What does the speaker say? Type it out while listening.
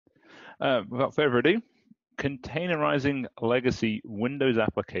Without further ado, containerizing legacy Windows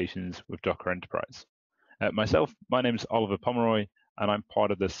applications with Docker Enterprise. My name is Oliver Pomeroy, and I'm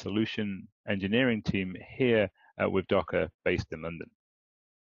part of the solution engineering team here with Docker based in London.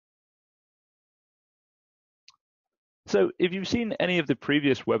 So if you've seen any of the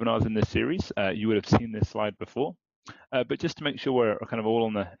previous webinars in this series, you would have seen this slide before. But just to make sure we're kind of all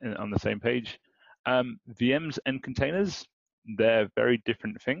on the same page, VMs and containers, they're very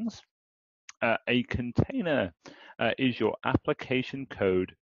different things. A container is your application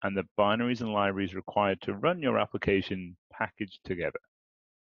code and the binaries and libraries required to run your application packaged together.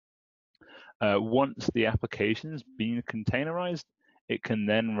 Once the application's been containerized, it can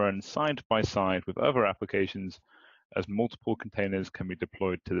then run side by side with other applications as multiple containers can be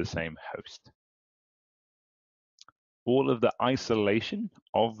deployed to the same host. All of the isolation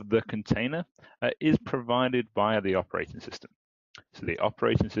of the container is provided via the operating system. So the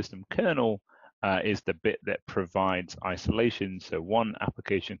operating system kernel is the bit that provides isolation, so one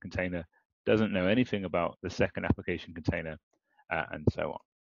application container doesn't know anything about the second application container, and so on.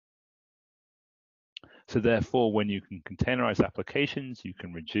 So therefore, when you can containerize applications, you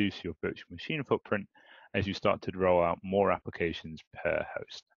can reduce your virtual machine footprint as you start to roll out more applications per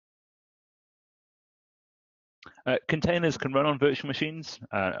host. Containers can run on virtual machines.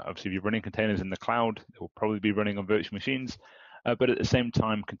 Obviously, if you're running containers in the cloud, they will probably be running on virtual machines. But at the same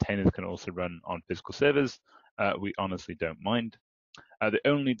time, containers can also run on physical servers. We honestly don't mind. The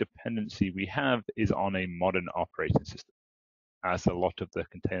only dependency we have is on a modern operating system. As a lot of the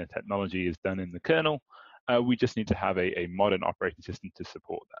container technology is done in the kernel, we just need to have a modern operating system to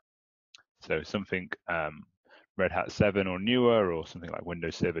support that. So something Red Hat 7 or newer, or something like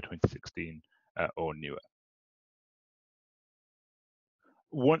Windows Server 2016 or newer.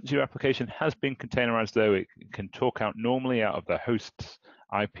 Once your application has been containerized, though, it can talk out normally out of the host's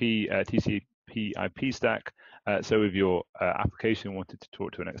IP, TCP IP stack. So if your application wanted to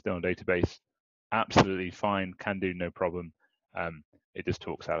talk to an external database, absolutely fine, can do, no problem. It just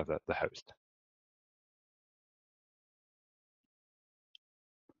talks out of the host.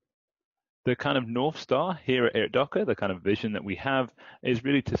 The kind of North Star here at Docker, the kind of vision that we have, is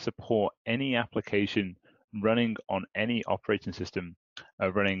really to support any application running on any operating system,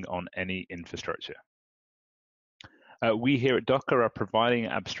 running on any infrastructure. We here at Docker are providing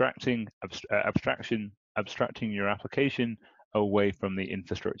abstracting your application away from the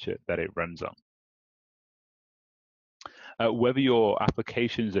infrastructure that it runs on. Whether your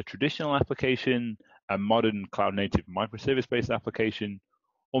application is a traditional application, a modern cloud native microservice-based application,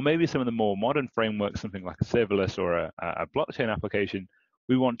 or maybe some of the more modern frameworks, something like a serverless or a blockchain application,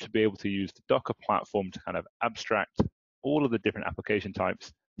 we want to be able to use the Docker platform to kind of abstract all of the different application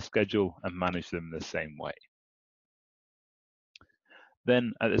types, schedule and manage them the same way.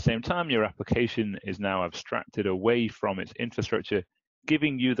 Then at the same time, your application is now abstracted away from its infrastructure,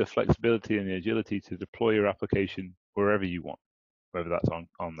 giving you the flexibility and the agility to deploy your application wherever you want, whether that's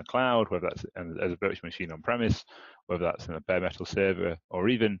on the cloud, whether that's as a virtual machine on premise, whether that's in a bare metal server, or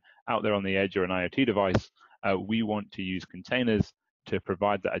even out there on the edge or an IoT device. We want to use containers to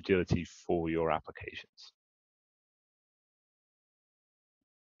provide that agility for your applications.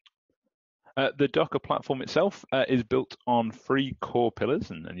 The Docker platform itself is built on 3 core pillars,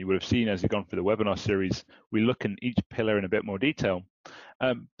 and you would have seen as you've gone through the webinar series, we look in each pillar in a bit more detail.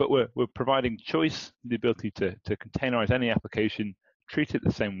 But we're providing choice, the ability to containerize any application, treat it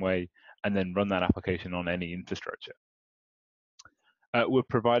the same way, and then run that application on any infrastructure. We're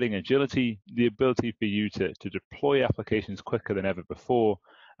providing agility, the ability for you to deploy applications quicker than ever before,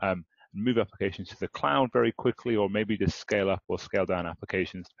 move applications to the cloud very quickly, or maybe just scale up or scale down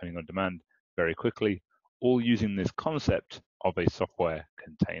applications depending on demand very quickly, all using this concept of a software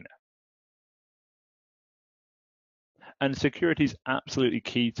container. And security is absolutely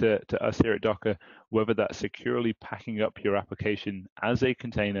key to us here at Docker, whether that's securely packing up your application as a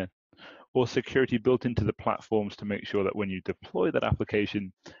container or security built into the platforms to make sure that when you deploy that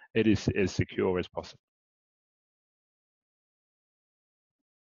application, it is as secure as possible.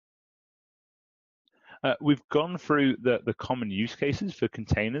 We've gone through the common use cases for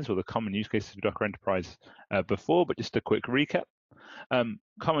containers, or the common use cases for Docker Enterprise before, but just a quick recap.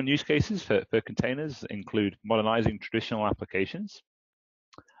 Common use cases for containers include modernizing traditional applications,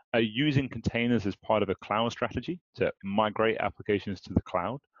 using containers as part of a cloud strategy to migrate applications to the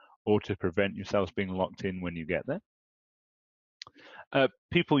cloud, or to prevent yourselves being locked in when you get there.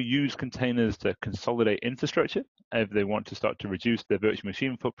 People use containers to consolidate infrastructure if they want to start to reduce their virtual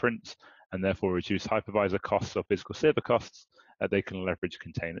machine footprints and therefore reduce hypervisor costs or physical server costs. They can leverage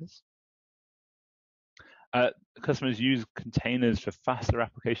containers. Customers use containers for faster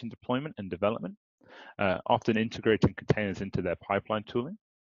application deployment and development, often integrating containers into their pipeline tooling.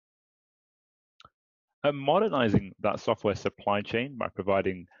 Modernizing that software supply chain by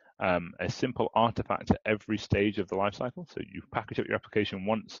providing a simple artifact at every stage of the lifecycle. So you package up your application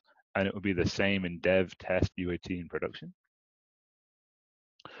once, and it will be the same in dev, test, UAT, and production.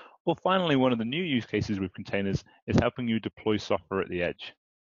 Well, finally, one of the new use cases with containers is helping you deploy software at the edge.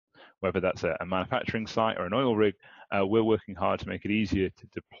 Whether that's a manufacturing site or an oil rig, we're working hard to make it easier to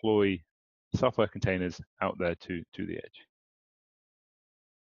deploy software containers out there to the edge.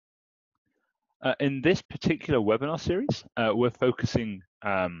 In this particular webinar series, we're focusing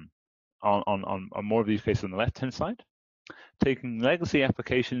on more of these cases on the left-hand side, taking legacy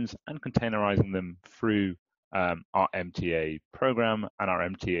applications and containerizing them through our MTA program and our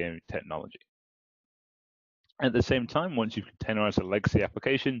MTA technology. At the same time, once you've containerized a legacy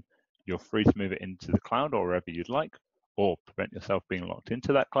application, you're free to move it into the cloud or wherever you'd like, or prevent yourself being locked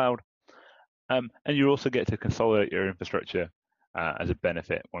into that cloud. And you also get to consolidate your infrastructure as a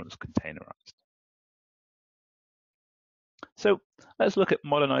benefit once containerized. So let's look at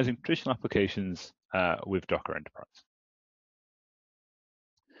modernizing traditional applications with Docker Enterprise.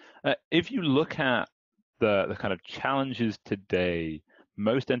 If you look at the kind of challenges today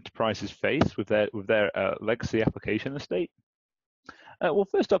most enterprises face with their legacy application estate, well,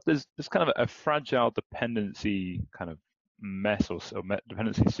 first off, there's kind of a fragile dependency kind of mess or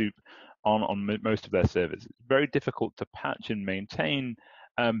dependency soup on most of their servers. It's very difficult to patch and maintain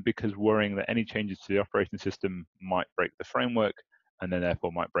because worrying that any changes to the operating system might break the framework and then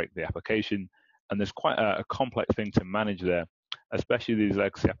therefore might break the application. And there's quite a complex thing to manage there, especially these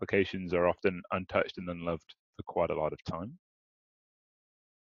legacy applications are often untouched and unloved for quite a lot of time.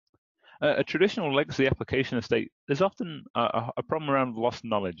 A traditional legacy application estate, there's often a problem around lost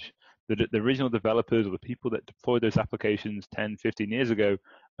knowledge. The original developers or the people that deployed those applications 10, 15 years ago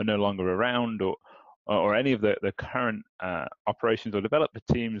are no longer around, or any of the current operations or developer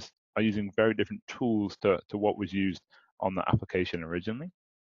teams are using very different tools to what was used on the application originally.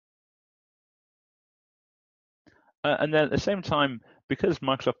 And then at the same time, because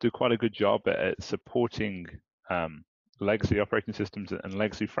Microsoft do quite a good job at supporting legacy operating systems and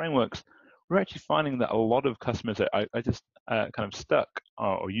legacy frameworks, we're actually finding that a lot of customers are just kind of stuck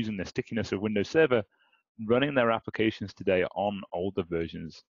or using the stickiness of Windows Server, running their applications today on older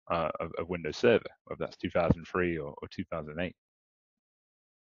versions of Windows Server, whether that's 2003 or 2008.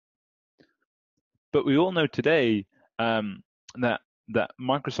 But we all know today that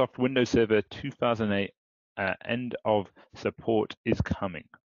Microsoft Windows Server 2008 end of support is coming.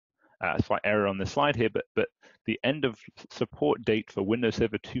 Slight error on this slide here, but the end of support date for Windows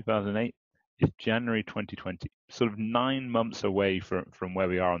Server 2008 is January 2020, sort of 9 months away from where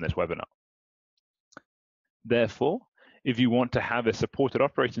we are on this webinar. Therefore, if you want to have a supported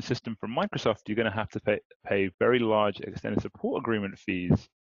operating system from Microsoft, you're going to have to pay very large extended support agreement fees,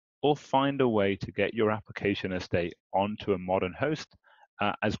 or find a way to get your application estate onto a modern host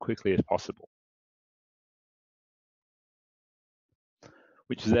as quickly as possible.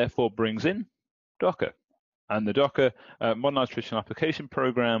 Which therefore brings in Docker and the Docker Modernized Traditional Application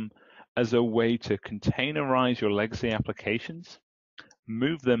Program as a way to containerize your legacy applications,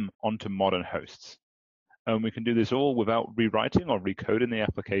 move them onto modern hosts. And we can do this all without rewriting or recoding the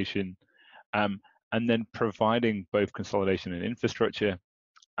application, and then providing both consolidation and infrastructure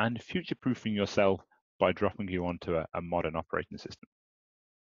and future-proofing yourself by dropping you onto a modern operating system.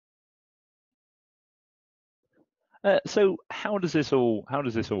 So how does this all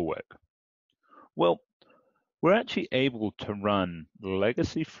work? Well, we're actually able to run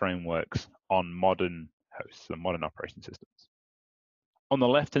legacy frameworks on modern hosts, so modern operating systems. On the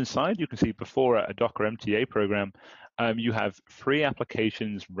left-hand side, you can see before a Docker MTA program, you have 3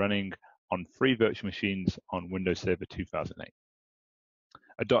 applications running on 3 virtual machines on Windows Server 2008.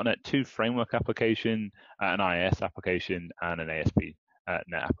 A .NET 2 framework application, an IIS application, and an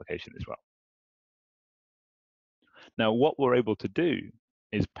ASP.NET application as well. Now, what we're able to do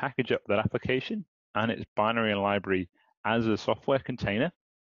is package up that application and its binary and library as a software container.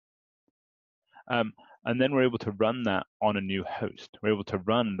 And then we're able to run that on a new host. We're able to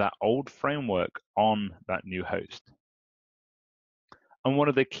run that old framework on that new host. And one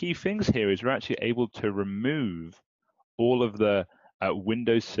of the key things here is we're actually able to remove all of the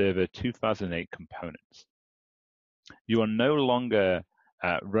Windows Server 2008 components. You are no longer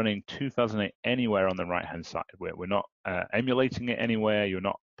running 2008 anywhere on the right-hand side. We're not emulating it anywhere. You're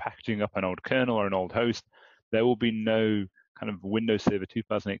not packaging up an old kernel or an old host. There will be no kind of Windows Server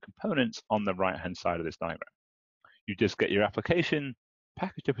 2008 components on the right-hand side of this diagram. You just get your application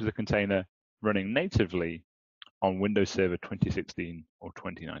packaged up as a container, running natively on Windows Server 2016 or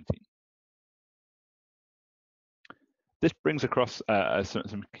 2019. This brings across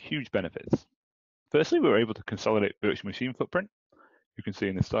some huge benefits. Firstly, we were able to consolidate virtual machine footprint. You can see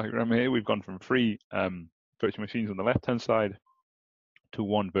in this diagram here, we've gone from 3 virtual machines on the left-hand side to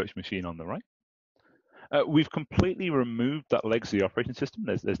 1 virtual machine on the right. We've completely removed that legacy operating system.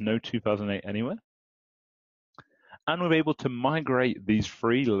 There's no 2008 anywhere. And we're able to migrate these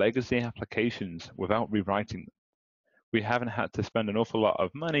 3 legacy applications without rewriting them. We haven't had to spend an awful lot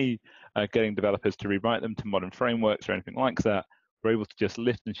of money getting developers to rewrite them to modern frameworks or anything like that. We're able to just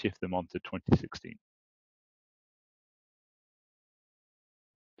lift and shift them onto 2016.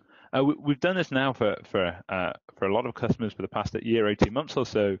 We've done this now for a lot of customers for the past year, 18 months or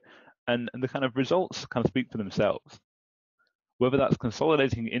so, and the kind of results kind of speak for themselves. Whether that's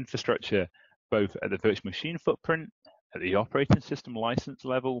consolidating infrastructure both at the virtual machine footprint, at the operating system license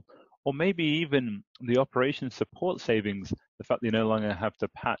level, or maybe even the operations support savings, the fact that you no longer have to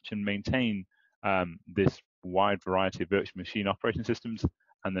patch and maintain this wide variety of virtual machine operating systems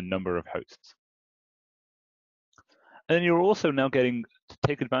and the number of hosts. And then you're also now getting to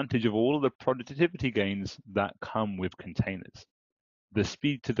take advantage of all of the productivity gains that come with containers. The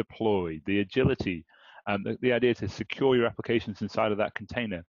speed to deploy, the agility, the idea to secure your applications inside of that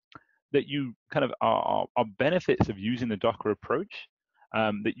container, that you kind of are benefits of using the Docker approach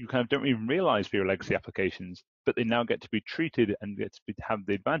that you kind of don't even realize for your legacy applications, but they now get to be treated and get to have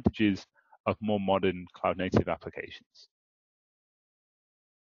the advantages of more modern cloud native applications.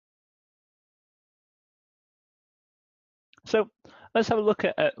 So let's have a look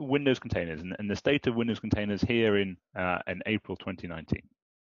at Windows containers and the state of Windows containers here in April 2019.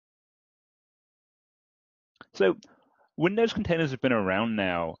 So Windows containers have been around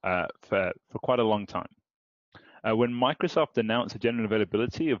now for quite a long time. When Microsoft announced the general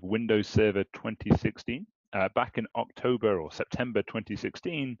availability of Windows Server 2016, back in October or September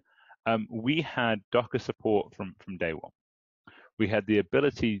 2016, we had Docker support from day one. We had the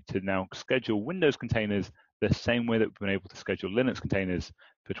ability to now schedule Windows containers the same way that we've been able to schedule Linux containers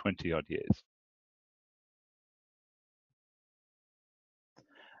for 20 odd years.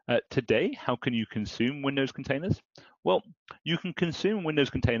 Today, how can you consume Windows containers? Well, you can consume Windows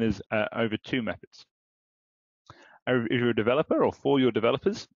containers over 2 methods. If you're a developer or for your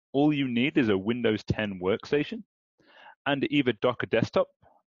developers, all you need is a Windows 10 workstation and either Docker Desktop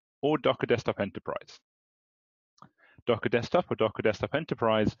or Docker Desktop Enterprise. Docker Desktop or Docker Desktop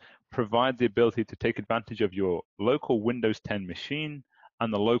Enterprise provide the ability to take advantage of your local Windows 10 machine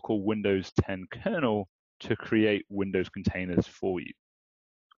and the local Windows 10 kernel to create Windows containers for you.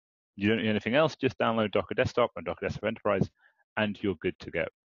 You don't need anything else, just download Docker Desktop and Docker Desktop Enterprise and you're good to go.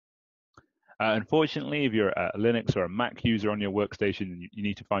 Unfortunately, if you're a Linux or a Mac user on your workstation, you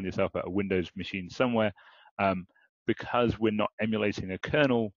need to find yourself at a Windows machine somewhere. Because we're not emulating a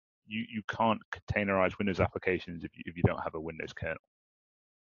kernel, you can't containerize Windows applications if you don't have a Windows kernel.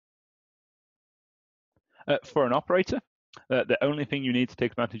 For an operator, the only thing you need to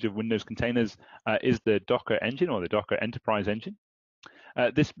take advantage of Windows containers is the Docker engine or the Docker Enterprise engine.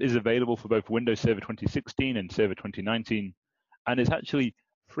 This is available for both Windows Server 2016 and Server 2019, and is actually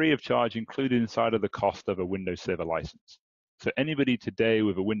free of charge, included inside of the cost of a Windows Server license. So anybody today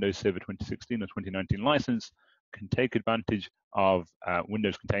with a Windows Server 2016 or 2019 license can take advantage of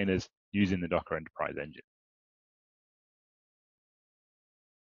Windows containers using the Docker Enterprise engine.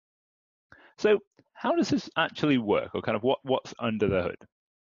 So how does this actually work, or kind of what's under the hood?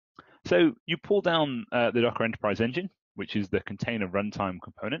 So you pull down the Docker Enterprise engine, which is the container runtime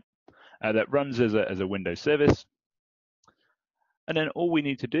component that runs as a Windows service. And then all we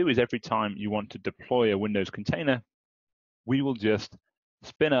need to do is every time you want to deploy a Windows container, we will just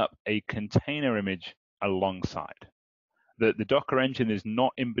spin up a container image alongside. The Docker engine is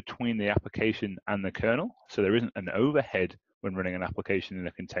not in between the application and the kernel, so there isn't an overhead when running an application in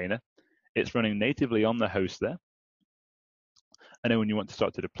a container. It's running natively on the host there. And then when you want to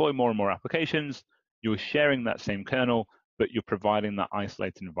start to deploy more and more applications, you're sharing that same kernel, but you're providing that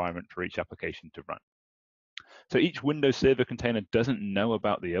isolated environment for each application to run. So each Windows Server container doesn't know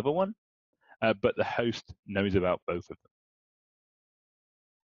about the other one, but the host knows about both of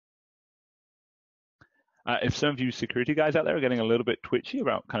them. If some of you security guys out there are getting a little bit twitchy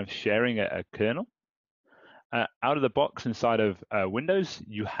about kind of sharing a kernel, out of the box inside of Windows,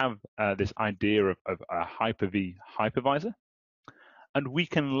 you have this idea of a Hyper-V hypervisor. And we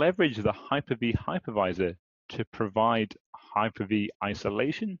can leverage the Hyper-V hypervisor to provide Hyper-V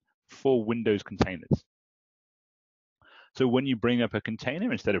isolation for Windows containers. So when you bring up a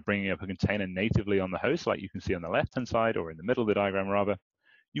container, instead of bringing up a container natively on the host, like you can see on the left-hand side or in the middle of the diagram rather,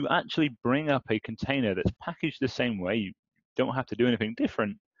 you actually bring up a container that's packaged the same way. You don't have to do anything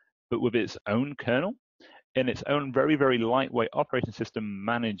different, but with its own kernel and its own very, very lightweight operating system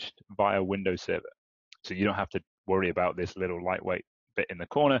managed via Windows Server. So you don't have to worry about this little lightweight bit in the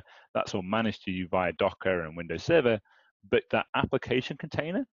corner. That's all managed to you via Docker and Windows Server. But that application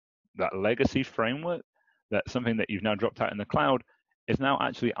container, that legacy framework, that's something that you've now dropped out in the cloud, is now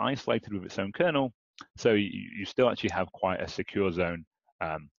actually isolated with its own kernel. So you still actually have quite a secure zone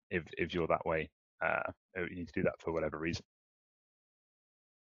if you're that way. You need to do that for whatever reason.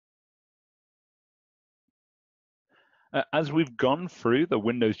 As we've gone through the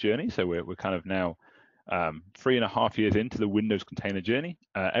Windows journey, so we're kind of now 3.5 years into the Windows container journey.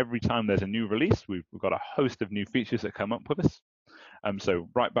 Every time there's a new release, we've got a host of new features that come up with us. So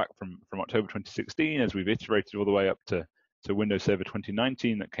right back from October 2016, as we've iterated all the way up to Windows Server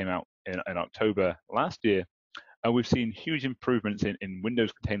 2019 that came out in October last year, we've seen huge improvements in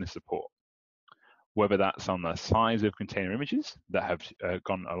Windows container support. Whether that's on the size of container images that have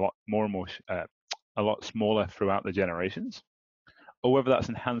gone a lot more and more, a lot smaller throughout the generations, or whether that's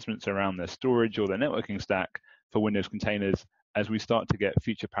enhancements around their storage or their networking stack for Windows containers as we start to get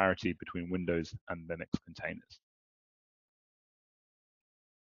feature parity between Windows and Linux containers.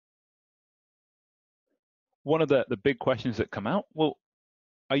 One of the big questions that come out, well,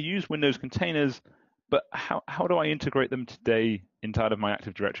 I use Windows containers, but how do I integrate them today inside of my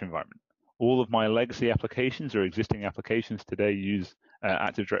Active Directory environment? All of my legacy applications or existing applications today use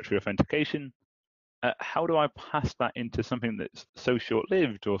Active Directory authentication. How do I pass that into something that's so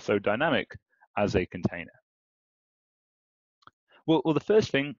short-lived or so dynamic as a container? Well, the first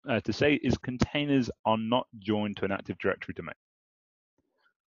thing to say is containers are not joined to an Active Directory domain.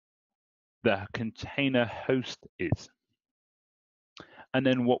 The container host is. And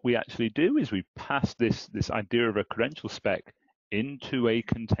then what we actually do is we pass this idea of a credential spec into a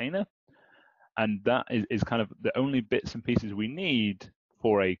container. And that is kind of the only bits and pieces we need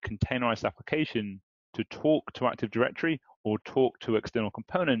for a containerized application to talk to Active Directory or talk to external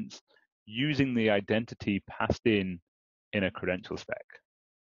components using the identity passed in a credential spec.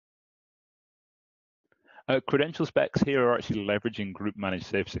 Credential specs here are actually leveraging group managed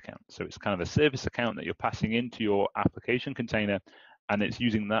service accounts. So it's kind of a service account that you're passing into your application container, and it's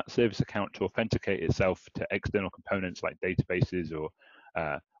using that service account to authenticate itself to external components like databases or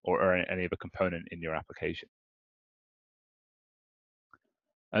any other component in your application.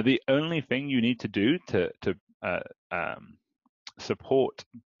 The only thing you need to do to support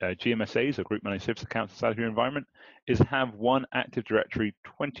GMSAs or group managed service accounts inside of your environment is have one Active Directory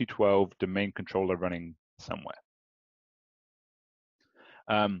 2012 domain controller running somewhere.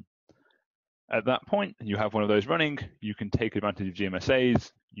 At that point, you have one of those running, you can take advantage of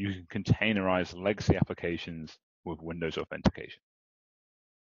GMSAs, you can containerize legacy applications with Windows authentication.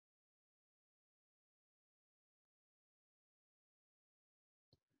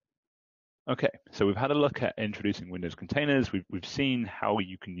 Okay, so we've had a look at introducing Windows containers. We've seen how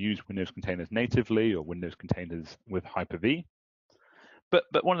you can use Windows containers natively or Windows containers with Hyper-V. But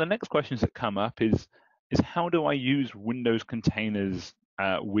one of the next questions that come up is how do I use Windows containers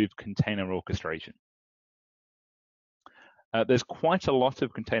with container orchestration? There's quite a lot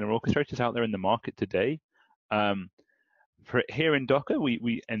of container orchestrators out there in the market today. Here in Docker,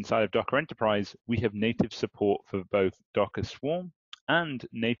 we inside of Docker Enterprise, we have native support for both Docker Swarm and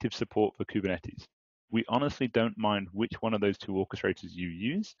native support for Kubernetes. We honestly don't mind which one of those two orchestrators you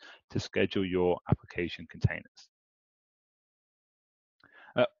use to schedule your application containers.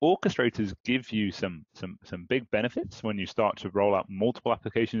 Orchestrators give you some big benefits when you start to roll out multiple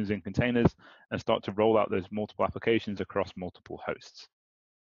applications in containers and start to roll out those multiple applications across multiple hosts.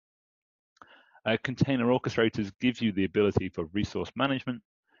 Container orchestrators give you the ability for resource management.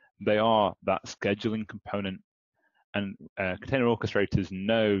 They are that scheduling component, and container orchestrators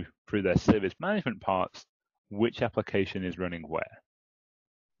know through their service management parts which application is running where.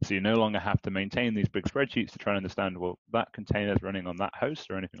 So you no longer have to maintain these big spreadsheets to try and understand, well, that container is running on that host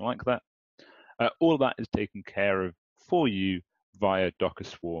or anything like that. All of that is taken care of for you via Docker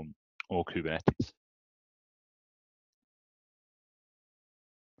Swarm or Kubernetes.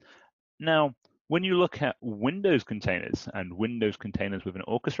 Now, when you look at Windows containers and Windows containers with an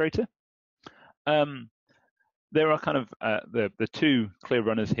orchestrator, there are kind of the two clear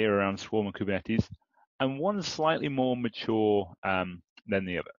runners here around Swarm and Kubernetes, and one's slightly more mature than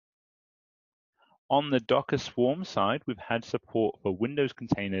the other. On the Docker Swarm side, we've had support for Windows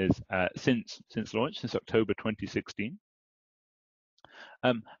containers since launch, since October 2016.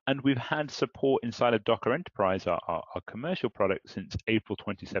 And we've had support inside of Docker Enterprise, our commercial product, since April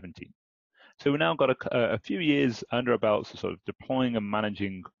 2017. So we've now got a few years under our belts of sort of deploying and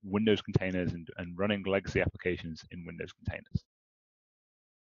managing Windows containers and running legacy applications in Windows containers.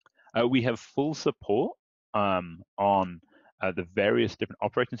 We have full support on the various different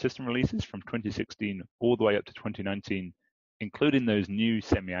operating system releases from 2016 all the way up to 2019, including those new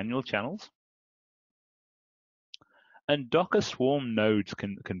semi-annual channels. And Docker Swarm nodes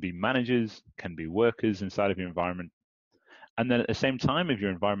can be managers, can be workers inside of your environment. And then at the same time, if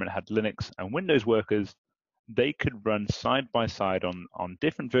your environment had Linux and Windows workers, they could run side by side on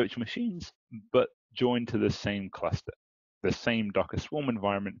different virtual machines, but joined to the same cluster. The same Docker Swarm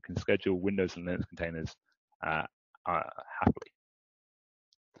environment can schedule Windows and Linux containers happily.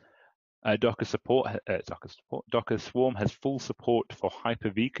 Docker Swarm has full support for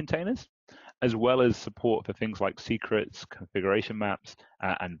Hyper-V containers, as well as support for things like secrets, configuration maps,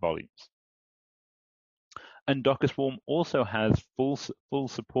 and volumes. And Docker Swarm also has full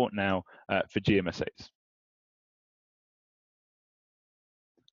support now for GMSAs.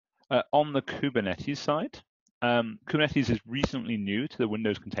 On the Kubernetes side, Kubernetes is recently new to the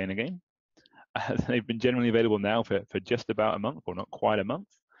Windows container game. They've been generally available now for just about a month, or not quite a month.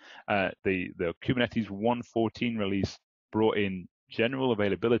 The Kubernetes 1.14 release brought in general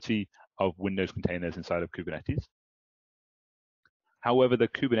availability of Windows containers inside of Kubernetes. However, the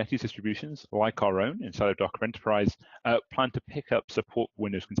Kubernetes distributions, like our own inside of Docker Enterprise, plan to pick up support for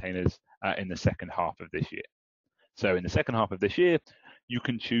Windows containers in the second half of this year. So in the second half of this year, you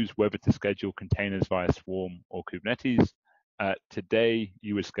can choose whether to schedule containers via Swarm or Kubernetes. Today,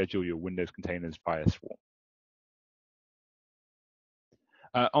 you would schedule your Windows containers via Swarm.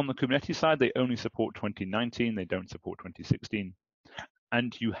 On the Kubernetes side, they only support 2019. They don't support 2016.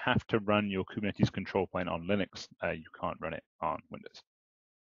 And you have to run your Kubernetes control plane on Linux. You can't run it on Windows.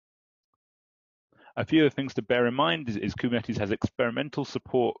 A few other things to bear in mind is Kubernetes has experimental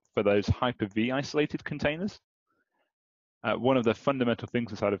support for those Hyper-V isolated containers. One of the fundamental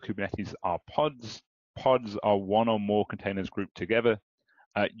things inside of Kubernetes are pods. Pods are one or more containers grouped together.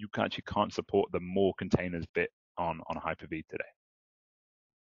 You actually can't support the more containers bit on Hyper-V today.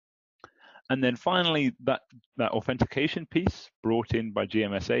 And then finally, that authentication piece brought in by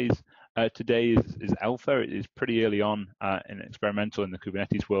GMSAs today is alpha. It is pretty early on in experimental in the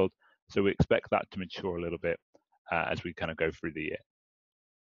Kubernetes world. So we expect that to mature a little bit as we kind of go through the year.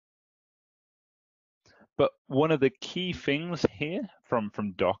 But one of the key things here from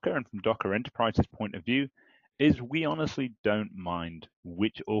Docker and from Docker Enterprise's point of view is we honestly don't mind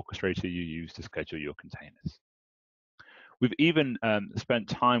which orchestrator you use to schedule your containers. We've even spent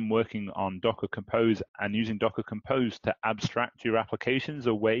time working on Docker Compose and using Docker Compose to abstract your applications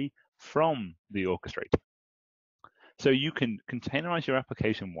away from the orchestrator. So you can containerize your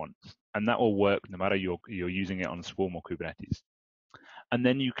application once, and that will work no matter you're using it on Swarm or Kubernetes. And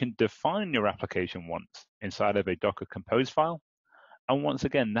then you can define your application once inside of a Docker Compose file. And once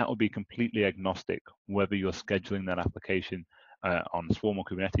again, that will be completely agnostic whether you're scheduling that application on Swarm or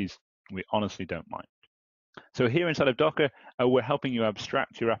Kubernetes. We honestly don't mind. So here inside of Docker, we're helping you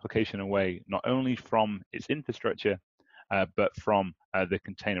abstract your application away, not only from its infrastructure, but from the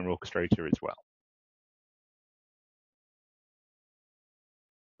container orchestrator as well.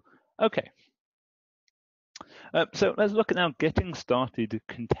 Okay. So let's look at now getting started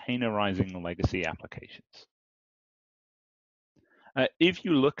containerizing legacy applications. If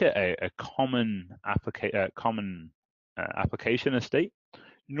you look at a common application estate,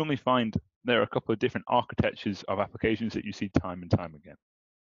 you normally find there are a couple of different architectures of applications that you see time and time again.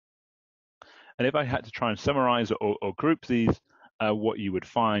 And if I had to try and summarize or group these, what you would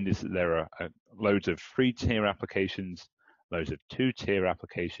find is that there are loads of 3-tier applications, loads of 2-tier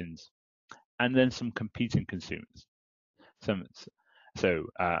applications, and then some competing consumers. So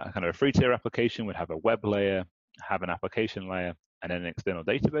kind of a 3-tier application would have a web layer, have an application layer, and then an external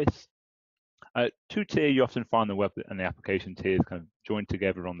database. 2-tier, you often find the web and the application tiers kind of joined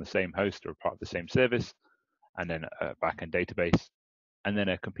together on the same host or part of the same service, and then a backend database. And then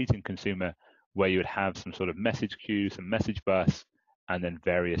a competing consumer where you would have some sort of message queue, some message bus, and then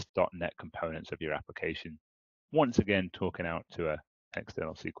various .NET components of your application. Once again, talking out to an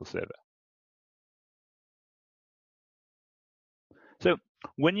external SQL server. So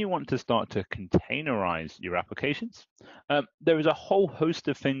when you want to start to containerize your applications, there is a whole host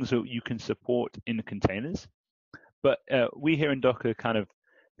of things that you can support in containers. But we here in Docker kind of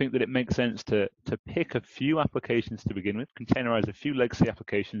think that it makes sense to pick a few applications to begin with, containerize a few legacy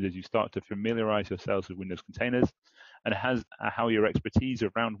applications as you start to familiarize yourselves with Windows containers, and how your expertise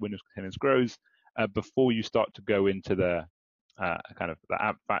around Windows containers grows before you start to go into the kind of the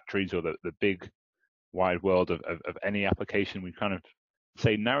app factories or the big wide world of any application. We kind of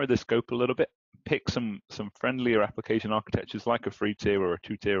say narrow the scope a little bit, pick some friendlier application architectures like a free tier or a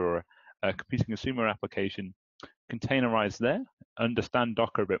 2-tier or a competing consumer application, containerize there, understand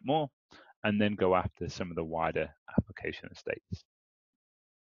Docker a bit more, and then go after some of the wider application estates.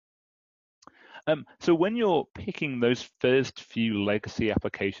 So when you're picking those first few legacy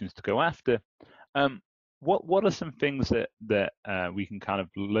applications to go after, what are some things that we can kind of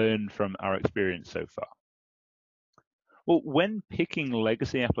learn from our experience so far? Well, when picking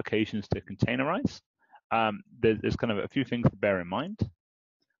legacy applications to containerize, there's kind of a few things to bear in mind.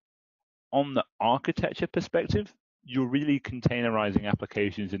 On the architecture perspective, you're really containerizing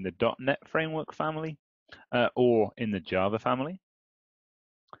applications in the .NET framework family or in the Java family.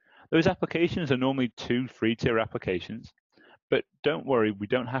 Those applications are normally 2 free-tier applications, but don't worry, we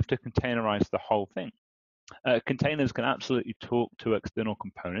don't have to containerize the whole thing. Containers can absolutely talk to external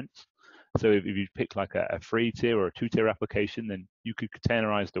components. So if you pick like a free tier or a 2-tier application, then you could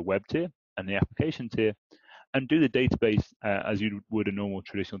containerize the web tier and the application tier and do the database as you would a normal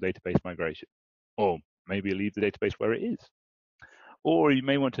traditional database migration. Or maybe leave the database where it is. Or you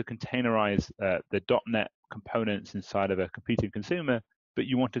may want to containerize the .NET components inside of a competing consumer, but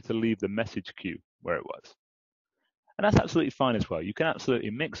you wanted to leave the message queue where it was. And that's absolutely fine as well. You can absolutely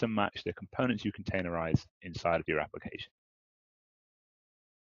mix and match the components you containerize inside of your application.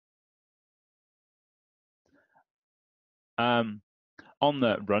 On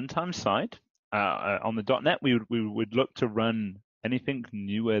the runtime side, on the .NET, we would look to run anything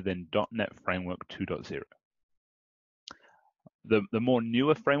newer than .NET Framework 2.0. The more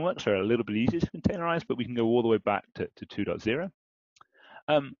newer frameworks are a little bit easier to containerize, but we can go all the way back to 2.0.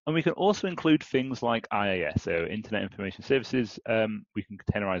 And we can also include things like IIS, so Internet Information Services. We can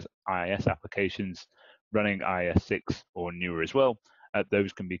containerize IIS applications running IIS 6 or newer as well.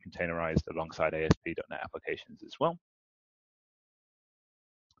 Those can be containerized alongside ASP.NET applications as well.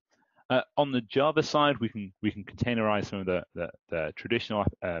 On the Java side, we can containerize some of the traditional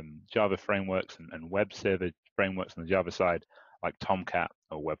Java frameworks and web server frameworks on the Java side, like Tomcat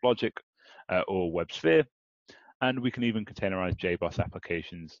or WebLogic or WebSphere. And we can even containerize JBoss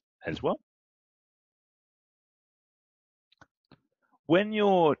applications as well. When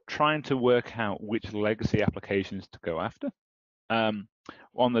you're trying to work out which legacy applications to go after,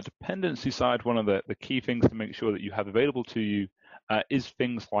 on the dependency side, one of the key things to make sure that you have available to you is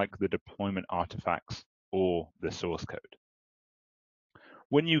things like the deployment artifacts or the source code.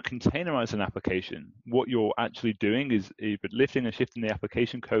 When you containerize an application, what you're actually doing is either lifting and shifting the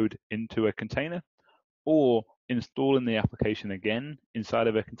application code into a container or installing the application again inside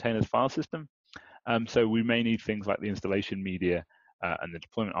of a container's file system. So we may need things like the installation media and the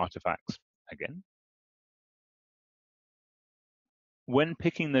deployment artifacts again. When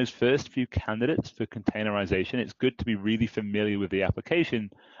picking those first few candidates for containerization, it's good to be really familiar with the application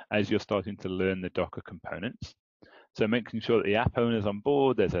as you're starting to learn the Docker components. So making sure that the app owner is on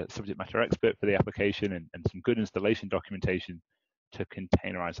board, there's a subject matter expert for the application and some good installation documentation to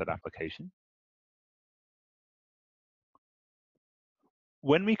containerize that application.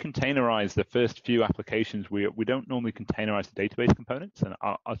 When we containerize the first few applications, we don't normally containerize the database components, and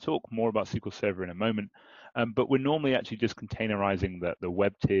I'll talk more about SQL Server in a moment, but we're normally actually just containerizing the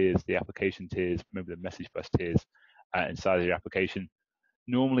web tiers, the application tiers, maybe the message bus tiers inside of your application.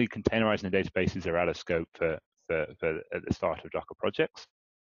 Normally, containerizing the databases are out of scope for at the start of Docker projects.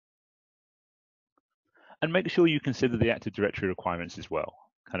 And make sure you consider the Active Directory requirements as well.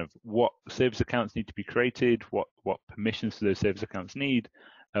 Kind of what service accounts need to be created, what permissions do those service accounts need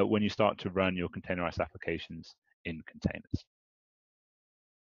when you start to run your containerized applications in containers.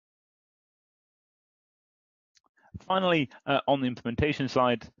 Finally, on the implementation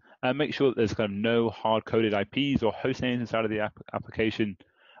side, make sure that there's kind of no hard-coded IPs or host names inside of the application.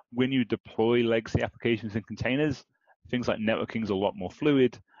 When you deploy legacy applications in containers, things like networking is a lot more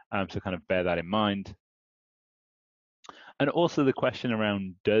fluid, so kind of bear that in mind. And also the question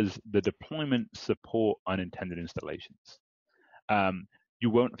around, does the deployment support unintended installations? You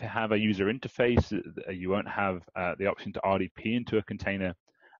won't have a user interface, you won't have the option to RDP into a container,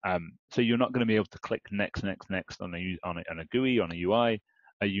 so you're not going to be able to click next on a GUI, on a UI.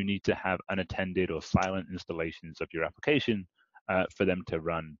 You need to have unattended or silent installations of your application for them to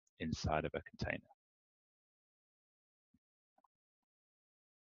run inside of a container.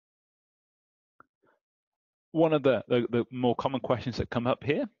 One of the more common questions that come up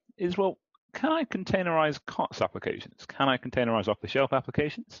here is, well, can I containerize COTS applications? Can I containerize off-the-shelf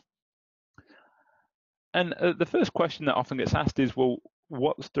applications? And the first question that often gets asked is, well,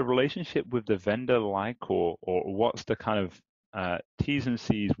 what's the relationship with the vendor like, or what's the kind of T's and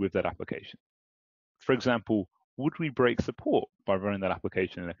C's with that application? For example, would we break support by running that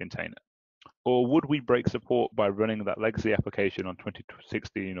application in a container? Or would we break support by running that legacy application on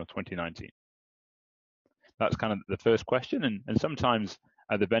 2016 or 2019? That's kind of the first question, and sometimes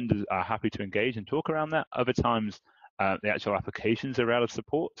the vendors are happy to engage and talk around that. Other times, the actual applications are out of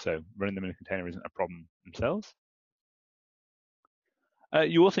support, so running them in a container isn't a problem themselves.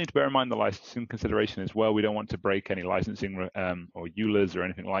 You also need to bear in mind the licensing consideration as well. We don't want to break any licensing or EULAs or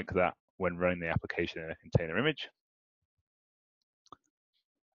anything like that when running the application in a container image.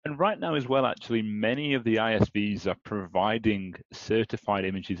 And right now as well, actually, many of the ISVs are providing certified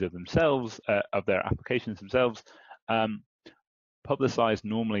images of themselves, of their applications themselves, publicized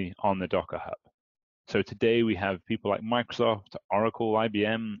normally on the Docker Hub. So today we have people like Microsoft, Oracle,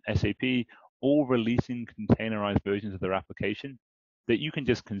 IBM, SAP, all releasing containerized versions of their application that you can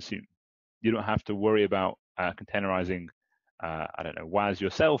just consume. You don't have to worry about containerizing, I don't know, WAS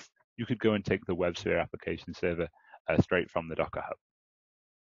yourself. You could go and take the WebSphere application server straight from the Docker Hub.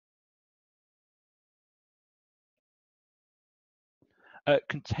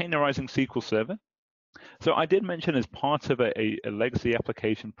 Containerizing SQL Server. So I did mention as part of a legacy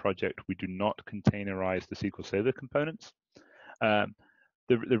application project, we do not containerize the SQL Server components.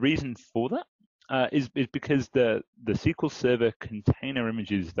 The reason for that is because the SQL Server container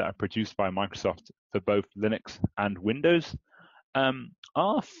images that are produced by Microsoft for both Linux and Windows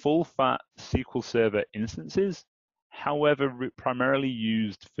are full-fat SQL Server instances, however, primarily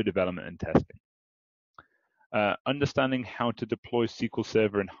used for development and testing. Understanding how to deploy SQL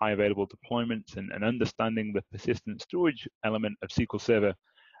Server in high available deployments and understanding the persistent storage element of SQL Server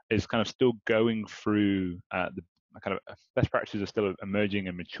is kind of still going through the kind of best practices are still emerging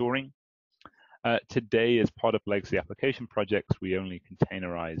and maturing. Today, as part of legacy application projects, we only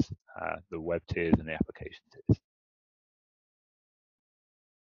containerize the web tiers and the application tiers.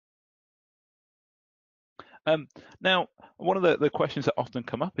 Now, one of the questions that often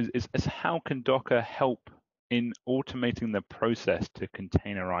come up is how can Docker help in automating the process to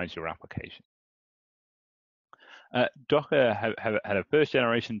containerize your application? Docker had a first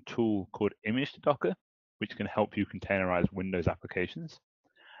generation tool called Image to Docker, which can help you containerize Windows applications.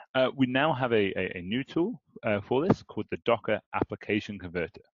 We now have a new tool for this called the Docker Application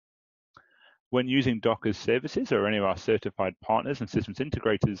Converter. When using Docker's services or any of our certified partners and systems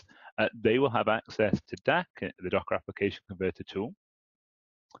integrators, they will have access to DAC, the Docker Application Converter tool.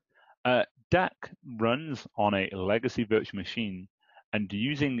 DAC runs on a legacy virtual machine, and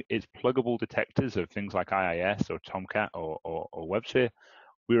using its pluggable detectors of things like IIS or Tomcat or WebSphere,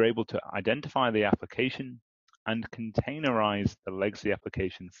 we were able to identify the application and containerize the legacy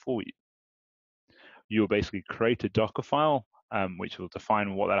application for you. You will basically create a Docker file, which will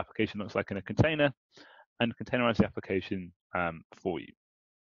define what that application looks like in a container, and containerize the application for you.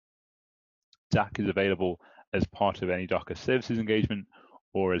 DAC is available as part of any Docker services engagement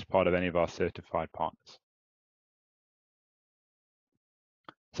or as part of any of our certified partners.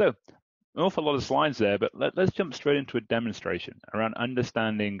 So, an awful lot of slides there, but let's jump straight into a demonstration around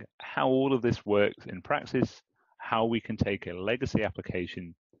understanding how all of this works in practice, how we can take a legacy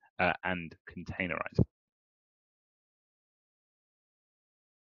application and containerize it.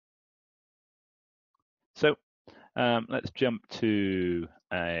 So let's jump to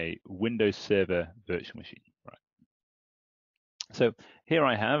a Windows Server virtual machine. Right. So here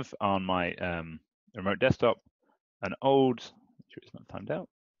I have on my remote desktop an old, sure it's not timed out.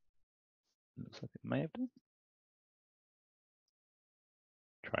 It looks like it may have done.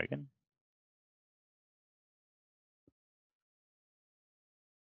 Try again.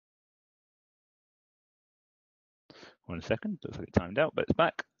 One second, looks like it timed out, but it's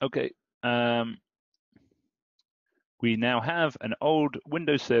back. Okay. We now have an old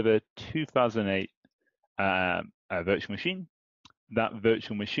Windows Server 2008 virtual machine. That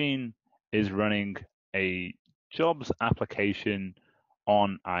virtual machine is running a jobs application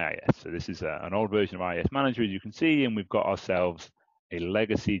on IIS. So this is an old version of IIS Manager, as you can see, and we've got ourselves a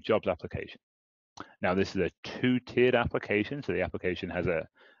legacy jobs application. Now, this is a two-tiered application. So the application has a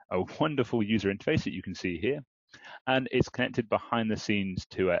wonderful user interface that you can see here, and it's connected behind the scenes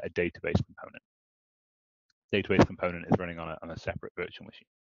to a database component. Database component is running on a separate virtual machine.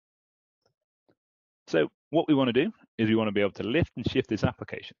 So what we want to do is we want to be able to lift and shift this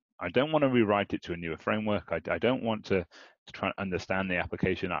application. I don't want to rewrite it to a newer framework. I don't want to try and understand the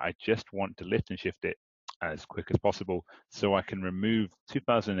application. I just want to lift and shift it as quick as possible so I can remove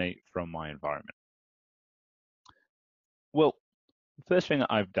 2008 from my environment. Well, the first thing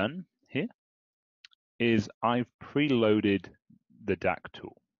that I've done here is I've preloaded the DAC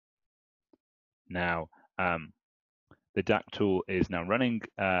tool. Now, the DAC tool is now running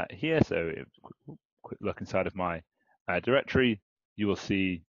here, so quick look inside of my directory, you will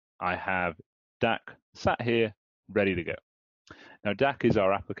see I have DAC sat here, ready to go. Now, DAC is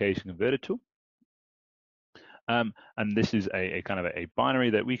our application converter tool. And this is a kind of a binary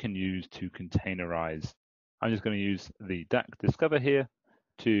that we can use to containerize. I'm just going to use the DAC discover here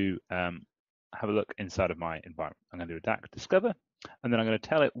to have a look inside of my environment. I'm going to do a DAC discover, and then I'm going to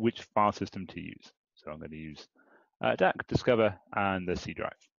tell it which file system to use. So I'm going to use DAC discover and the C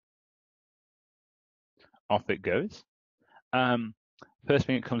drive. Off it goes. First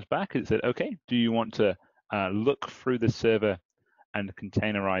thing it comes back is that, okay, do you want to look through the server and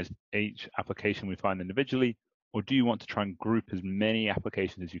containerize each application we find individually, or do you want to try and group as many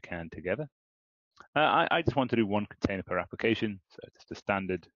applications as you can together? I just want to do one container per application, so just a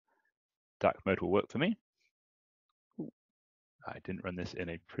standard DAC mode will work for me. I didn't run this in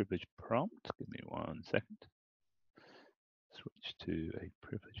a privileged prompt. Give me 1 second. Switch to a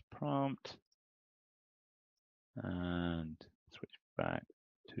privileged prompt and switch back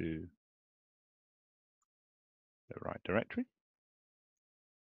to the right directory.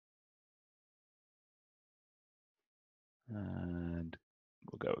 And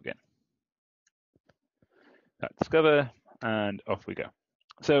we'll go again. Discover, and off we go.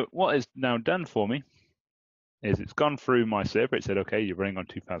 So what it's now done for me is it's gone through my server. It said, okay, you're running on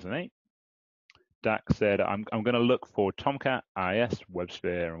 2008. DAC said, I'm going to look for Tomcat, IIS,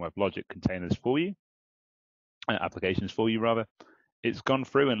 WebSphere, and WebLogic containers for you, applications for you, rather. It's gone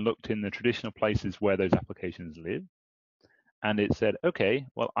through and looked in the traditional places where those applications live. And it said, okay,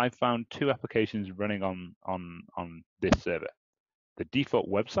 well, I found 2 applications running on this server, the default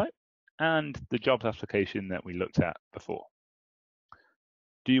website and the jobs application that we looked at before.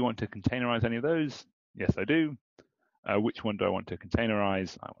 Do you want to containerize any of those? Yes, I do. Which one do I want to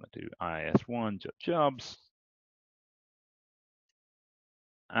containerize? I want to do IIS1 jobs.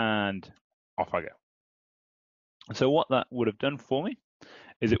 And off I go. So what that would have done for me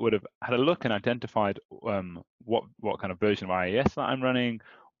is it would have had a look and identified what kind of version of IIS that I'm running,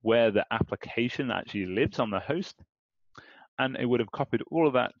 where the application actually lives on the host, and it would have copied all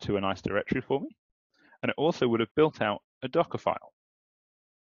of that to a nice directory for me. And it also would have built out a Docker file.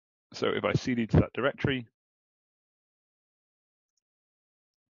 So if I cd to that directory,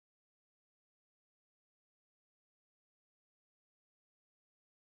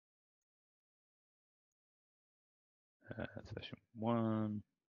 session 1,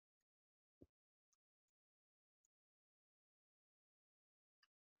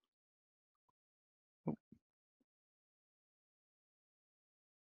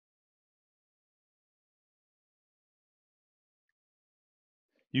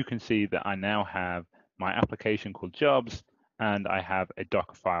 you can see that I now have my application called jobs, and I have a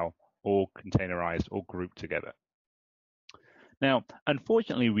Docker file all containerized, all grouped together. Now,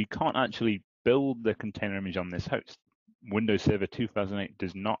 unfortunately, we can't actually build the container image on this host. Windows Server 2008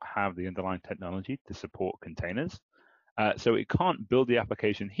 does not have the underlying technology to support containers. So it can't build the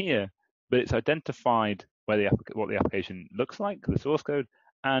application here, but it's identified where what the application looks like, the source code,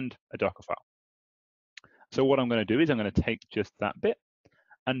 and a Docker file. So what I'm going to do is I'm going to take just that bit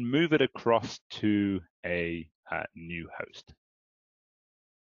and move it across to a new host.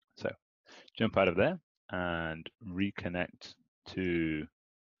 So jump out of there and reconnect to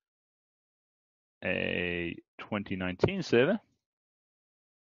a 2019 server.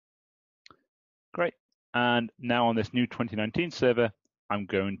 Great. And now on this new 2019 server, I'm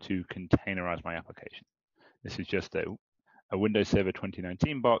going to containerize my application. This is just a Windows Server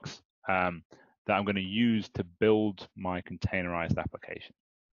 2019 box that I'm going to use to build my containerized application.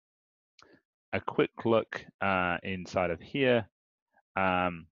 A quick look inside of here.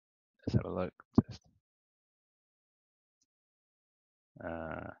 Let's have a look. Just,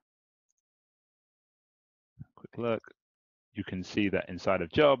 quick look. You can see that inside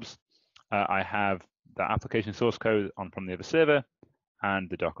of jobs, I have the application source code from the other server and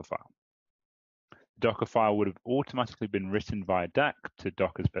the Docker file. The Docker file would have automatically been written via DAC to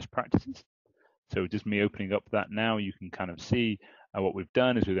Docker's best practices. So just me opening up that now, you can kind of see what we've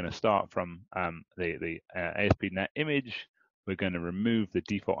done is we're going to start from the ASP.NET image. We're going to remove the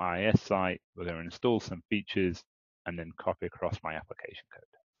default IIS site. We're going to install some features and then copy across my application code.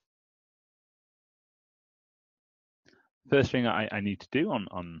 First thing I need to do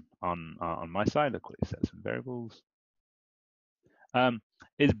on my side, I'll quickly set some variables,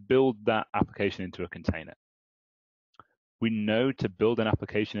 is build that application into a container. We know to build an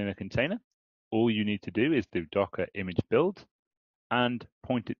application in a container, all you need to do is do docker image build and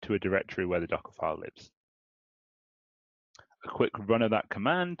point it to a directory where the Docker file lives. A quick run of that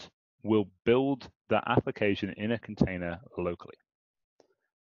command will build that application in a container locally.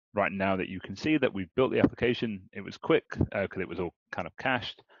 right now that you can see that we've built the application. It was quick because it was all kind of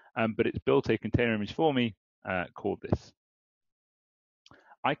cached, but it's built a container image for me called this.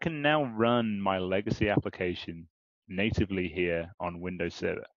 I can now run my legacy application natively here on Windows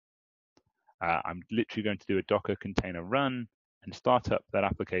Server. I'm literally going to do a Docker container run and start up that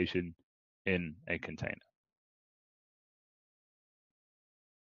application in a container.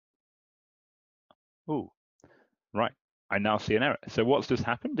 Oh, right. I now see an error. So what's just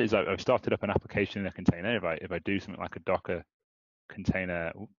happened is I've started up an application in a container. If I do something like a Docker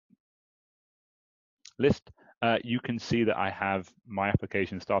container list, you can see that I have my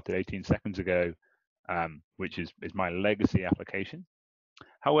application started 18 seconds ago, which is my legacy application.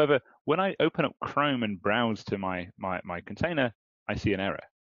 However, when I open up Chrome and browse to my container, I see an error.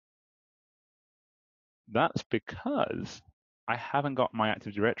 That's because I haven't got my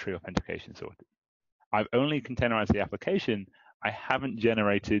Active Directory authentication sorted. I've only containerized the application. I haven't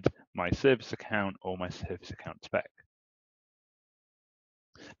generated my service account or my service account spec.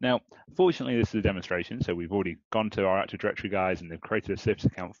 Now, fortunately, this is a demonstration, so we've already gone to our Active Directory guys and they've created a service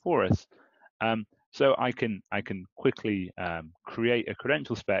account for us. So I can quickly create a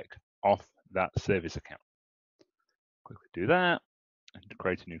credential spec off that service account. Quickly do that and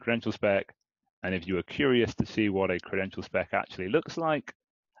create a new credential spec. And if you are curious to see what a credential spec actually looks like,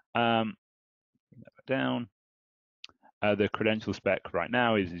 bring that down. The credential spec right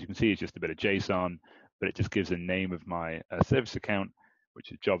now is, as you can see, is just a bit of JSON, but it just gives a name of my service account,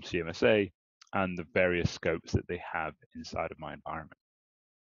 which is job CMSA, and the various scopes that they have inside of my environment.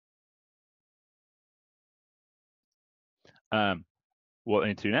 What I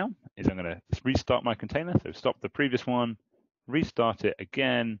need to do now is I'm going to restart my container. So stop the previous one, restart it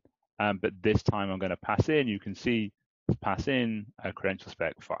again, but this time I'm going to pass in, you can see, pass in a credential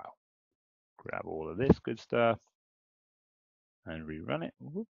spec file. Grab all of this good stuff and rerun it.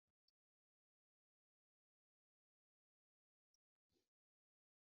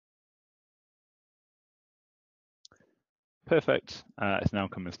 Perfect. It's now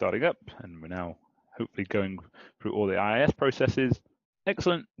coming starting up, and we're now hopefully going through all the IIS processes.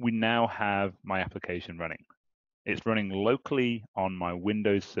 Excellent. We now have my application running. It's running locally on my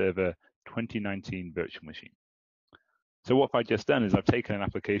Windows Server 2019 virtual machine. So what I've just done is I've taken an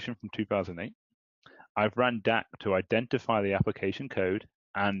application from 2008. I've ran DAC to identify the application code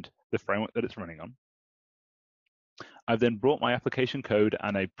and the framework that it's running on. I've then brought my application code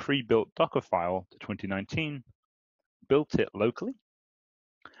and a pre-built Docker file to 2019, built it locally,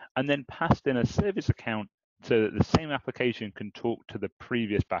 and then passed in a service account so that the same application can talk to the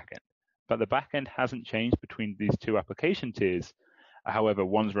previous backend. But the backend hasn't changed between these two application tiers. However,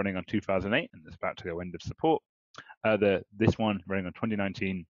 one's running on 2008 and it's about to go end of support. This one running on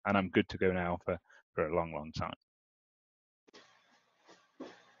 2019, and I'm good to go now for a long, long time.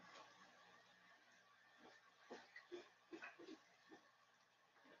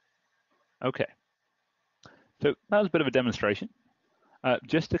 Okay, so that was a bit of a demonstration.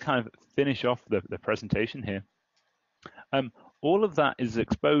 Just to kind of finish off the presentation here, all of that is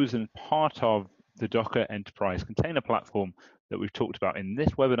exposed and part of the Docker Enterprise Container Platform that we've talked about in this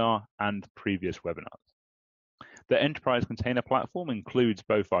webinar and previous webinars. The Enterprise Container Platform includes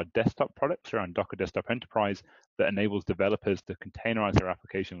both our desktop products around Docker Desktop Enterprise that enables developers to containerize their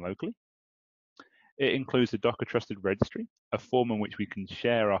application locally. It includes the Docker Trusted Registry, a form in which we can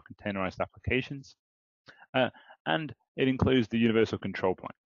share our containerized applications. And it includes the Universal Control Plane,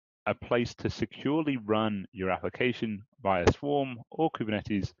 a place to securely run your application via Swarm or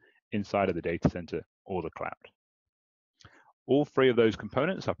Kubernetes inside of the data center or the cloud. All three of those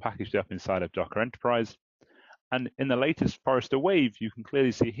components are packaged up inside of Docker Enterprise. And in the latest Forrester Wave, you can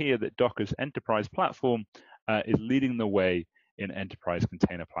clearly see here that Docker's Enterprise Platform is leading the way in enterprise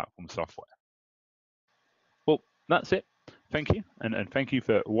container platform software. Well, that's it. Thank you. And thank you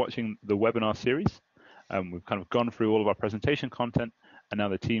for watching the webinar series. We've kind of gone through all of our presentation content, and now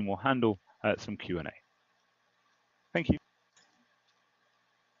the team will handle some Q&A. Thank you.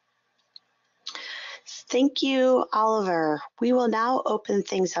 Thank you, Oliver. We will now open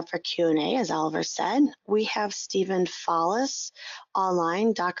things up for Q&A, as Oliver said. We have Stephen Follis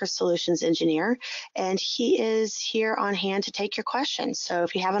online, Docker Solutions Engineer, and he is here on hand to take your questions. So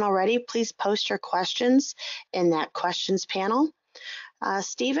if you haven't already, please post your questions in that questions panel.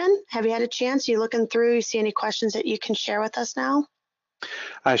 Stephen, have you had a chance? You looking through, you see any questions that you can share with us now?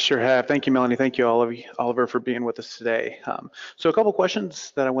 I sure have. Thank you, Melanie. Thank you, Oliver, for being with us today. So a couple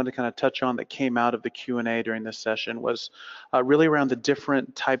questions that I wanted to kind of touch on that came out of the Q&A during this session was really around the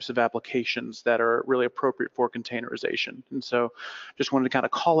different types of applications that are really appropriate for containerization. And so just wanted to kind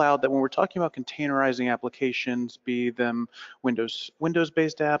of call out that when we're talking about containerizing applications, be them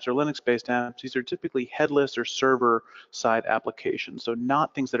Windows-based apps or Linux-based apps, these are typically headless or server-side applications. So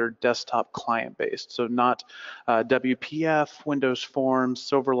not things that are desktop client-based. So not WPF, Windows Forms,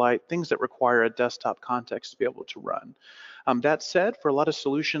 Silverlight, things that require a desktop context to be able to run. That said, for a lot of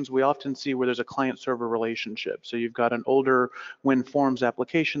solutions, we often see where there's a client-server relationship. So you've got an older WinForms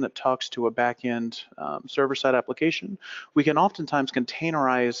application that talks to a back-end server-side application. We can oftentimes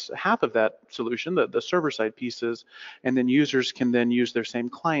containerize half of that solution, the server-side pieces, and then users can then use their same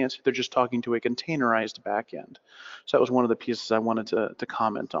client. They're just talking to a containerized back-end. So that was one of the pieces I wanted to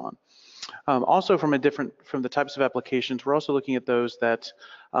comment on. Also from the types of applications, we're also looking at those that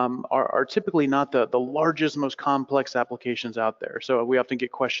are typically not the largest, most complex applications out there. So we often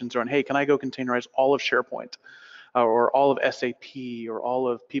get questions around, hey, can I go containerize all of SharePoint or all of SAP or all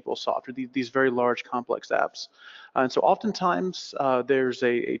of PeopleSoft, or these very large, complex apps? And so oftentimes there's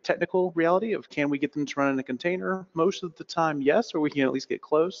a technical reality of, can we get them to run in a container? Most of the time, yes, or we can at least get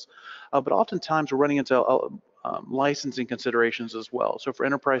close. But oftentimes we're running into licensing considerations as well. So for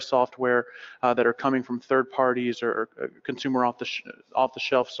enterprise software that are coming from third parties or consumer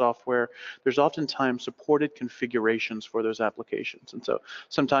off-the-shelf software, there's oftentimes supported configurations for those applications. And so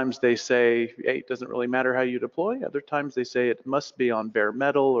sometimes they say, hey, it doesn't really matter how you deploy. Other times they say it must be on bare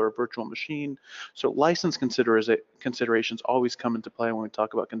metal or virtual machine. So license considerations always come into play when we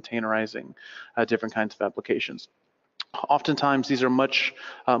talk about containerizing different kinds of applications. Oftentimes, these are much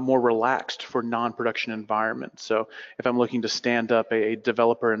more relaxed for non-production environments. So if I'm looking to stand up a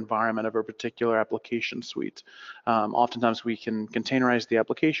developer environment of a particular application suite, oftentimes we can containerize the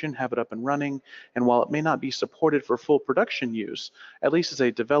application, have it up and running, and while it may not be supported for full production use, at least as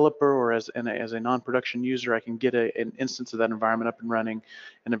a developer or as a non-production user, I can get an instance of that environment up and running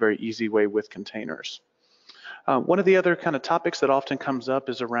in a very easy way with containers. One of the other kind of topics that often comes up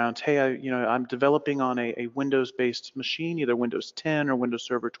is around, hey, I'm developing on a Windows-based machine, either Windows 10 or Windows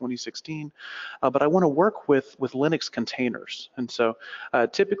Server 2016, but I want to work with Linux containers. And so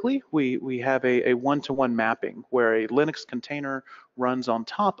typically we have a one-to-one mapping where a Linux container runs on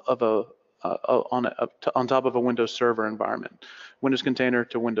top of on top of a Windows Server environment, Windows container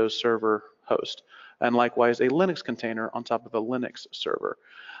to Windows Server host, and likewise a Linux container on top of a Linux server.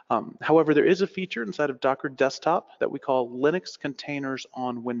 However, there is a feature inside of Docker Desktop that we call Linux Containers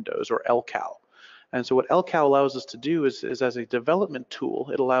on Windows, or LCAL. And so what LCAL allows us to do is as a development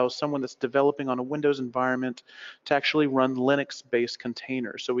tool, it allows someone that's developing on a Windows environment to actually run Linux-based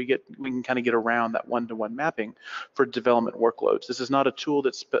containers. So we can kind of get around that one-to-one mapping for development workloads. This is not a tool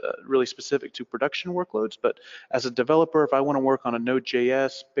that's really specific to production workloads, but as a developer, if I want to work on a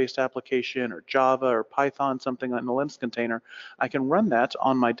Node.js-based application or Java or Python, something on a Linux container, I can run that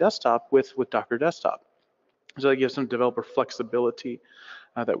on my desktop with Docker Desktop. So that gives some developer flexibility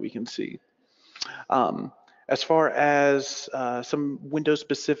that we can see. As far as some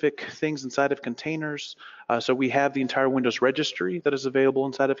Windows-specific things inside of containers, so we have the entire Windows registry that is available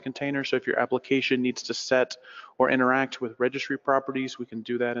inside of containers. So if your application needs to set or interact with registry properties, we can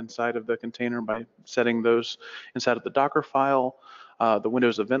do that inside of the container by setting those inside of the Docker file. The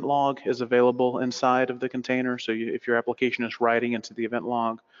Windows event log is available inside of the container. So if your application is writing into the event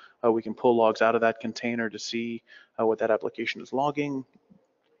log, we can pull logs out of that container to see what that application is logging.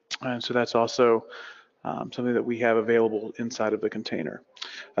 And so that's also something that we have available inside of the container.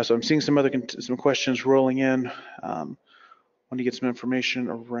 So I'm seeing some questions rolling in. Want to get some information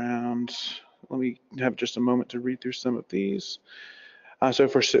around. Let me have just a moment to read through some of these. So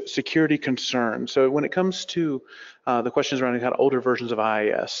for security concerns, so when it comes to the questions around kind of older versions of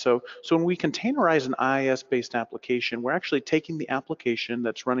IIS, so when we containerize an IIS-based application, we're actually taking the application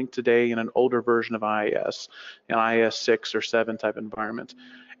that's running today in an older version of IIS, an IIS 6 or 7 type environment,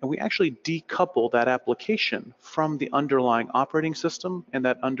 and we actually decouple that application from the underlying operating system and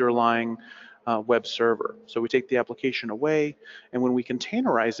that underlying web server. So we take the application away, and when we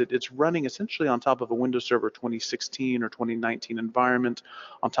containerize it, it's running essentially on top of a Windows Server 2016 or 2019 environment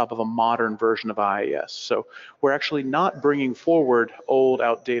on top of a modern version of IIS. So we're actually not bringing forward old,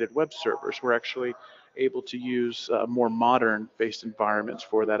 outdated web servers. We're actually able to use more modern-based environments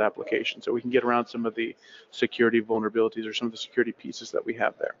for that application. So we can get around some of the security vulnerabilities or some of the security pieces that we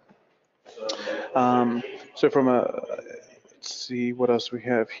have there. So from let's see what else we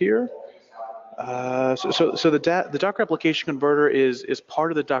have here. So the Docker application converter is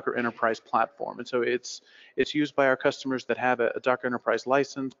part of the Docker Enterprise platform, and so it's used by our customers that have a Docker Enterprise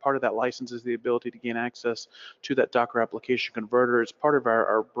license. Part of that license is the ability to gain access to that Docker application converter. It's part of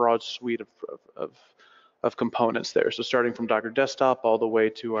our broad suite of components there. So starting from Docker Desktop all the way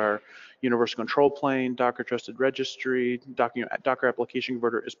to our Universal Control Plane, Docker Trusted Registry, Docker Application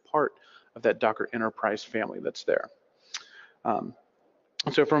Converter is part of that Docker Enterprise family that's there.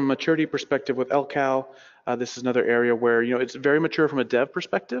 So from a maturity perspective with LCAL, this is another area where, it's very mature from a dev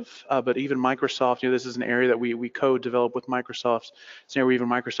perspective, but even Microsoft, this is an area that we co-develop with Microsoft. It's an area where even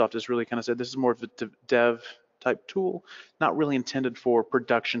Microsoft has really kind of said this is more of a dev type tool, not really intended for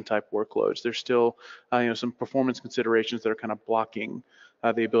production type workloads. There's still, some performance considerations that are kind of blocking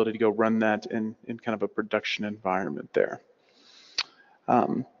the ability to go run that in kind of a production environment there.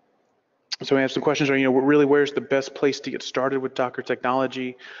 So we have some questions on, really where's the best place to get started with Docker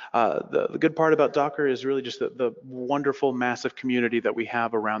technology? The good part about Docker is really just the wonderful, massive community that we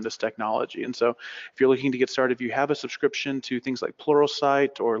have around this technology. And so if you're looking to get started, if you have a subscription to things like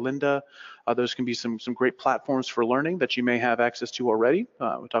Pluralsight or Lynda, those can be some great platforms for learning that you may have access to already.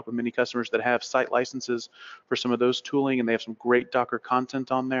 We talk with many customers that have site licenses for some of those tooling, and they have some great Docker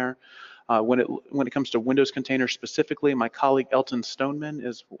content on there. When it comes to Windows containers specifically, my colleague Elton Stoneman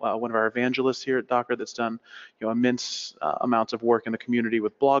is one of our evangelists here at Docker that's done immense amounts of work in the community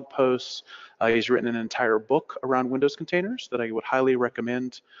with blog posts. He's written an entire book around Windows containers that I would highly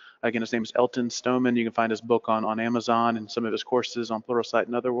recommend. Again, his name is Elton Stoneman. You can find his book on Amazon and some of his courses on Pluralsight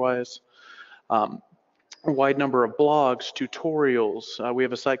and otherwise. A wide number of blogs, tutorials. We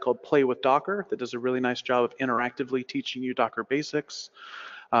have a site called Play with Docker that does a really nice job of interactively teaching you Docker basics.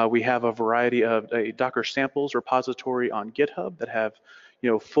 We have a variety of Docker samples repository on GitHub that have,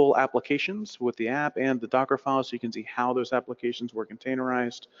 full applications with the app and the Docker files, so you can see how those applications were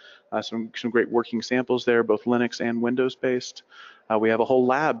containerized. Some great working samples there, both Linux and Windows based. We have a whole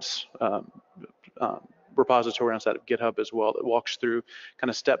labs repository outside of GitHub as well that walks through kind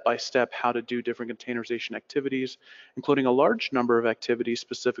of step-by-step how to do different containerization activities, including a large number of activities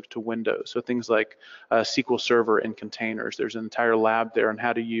specific to Windows. So things like SQL Server and containers. There's an entire lab there on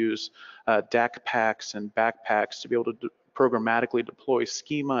how to use DAC packs and backpacks to be able to programmatically deploy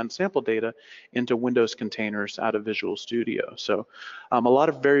schema and sample data into Windows containers out of Visual Studio. So a lot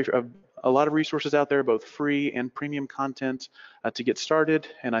of resources out there, both free and premium content to get started.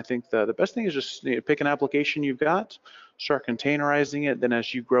 And I think the best thing is just pick an application you've got, start containerizing it. Then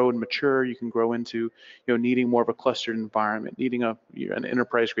as you grow and mature, you can grow into needing more of a clustered environment, needing an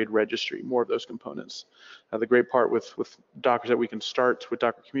enterprise grade registry, more of those components. The great part with Docker is that we can start with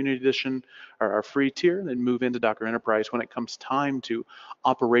Docker Community Edition, our free tier, and then move into Docker Enterprise when it comes time to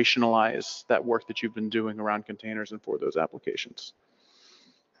operationalize that work that you've been doing around containers and for those applications.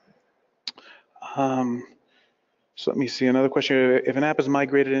 So let me see another question. If an app is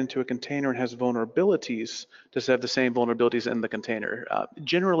migrated into a container and has vulnerabilities, does it have the same vulnerabilities in the container?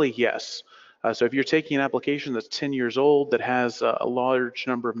 Generally, yes. So if you're taking an application that's 10 years old that has a large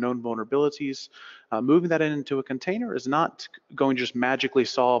number of known vulnerabilities, moving that into a container is not going to just magically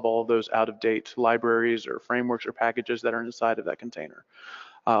solve all of those out-of-date libraries or frameworks or packages that are inside of that container.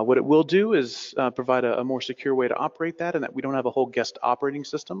 What it will do is provide a more secure way to operate that, and that we don't have a whole guest operating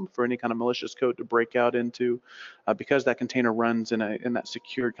system for any kind of malicious code to break out into, because that container runs in that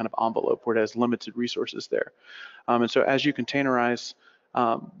secured kind of envelope where it has limited resources there. And so as you containerize,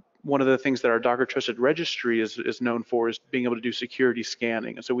 one of the things that our Docker Trusted Registry is known for is being able to do security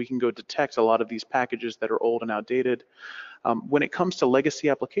scanning. And so we can go detect a lot of these packages that are old and outdated. When it comes to legacy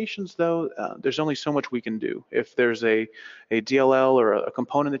applications, though, there's only so much we can do. If there's a DLL or a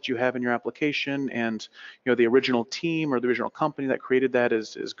component that you have in your application, and the original team or the original company that created that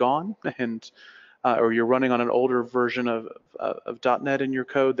is gone, and or you're running on an older version of .NET in your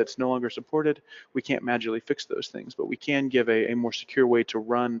code that's no longer supported, we can't magically fix those things, but we can give a more secure way to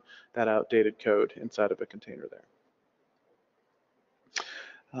run that outdated code inside of a container there.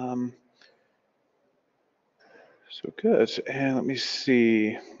 So good, and let me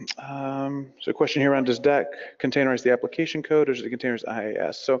see. So a question here around, does DAC containerize the application code, or does it containerize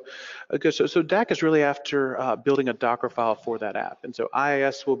IIS? So, okay, so DAC is really after building a Docker file for that app. And so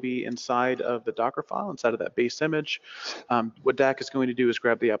IIS will be inside of the Docker file, inside of that base image. What DAC is going to do is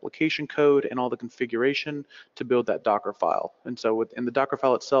grab the application code and all the configuration to build that Docker file. And so within the Docker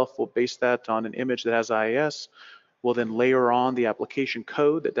file itself, we'll base that on an image that has IIS. We'll then layer on the application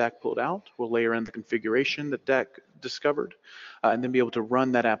code that DAC pulled out. We'll layer in the configuration that DAC discovered, and then be able to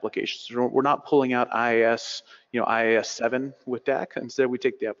run that application. So we're not pulling out IIS, IIS 7 with DAC. Instead, we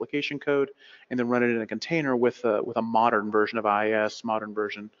take the application code and then run it in a container with a modern version of IIS, modern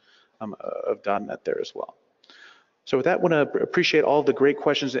version of .NET there as well. So with that, I want to appreciate all the great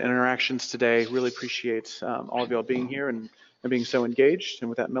questions and interactions today. Really appreciate all of y'all being here and being so engaged. And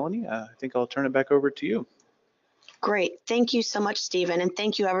with that, Melanie, I think I'll turn it back over to you. Great. Thank you so much, Stephen. And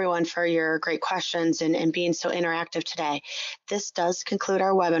thank you everyone for your great questions and being so interactive today. This does conclude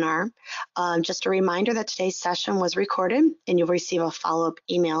our webinar. Just a reminder that today's session was recorded and you'll receive a follow-up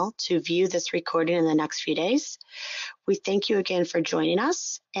email to view this recording in the next few days. We thank you again for joining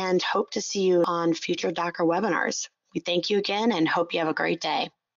us and hope to see you on future Docker webinars. We thank you again and hope you have a great day.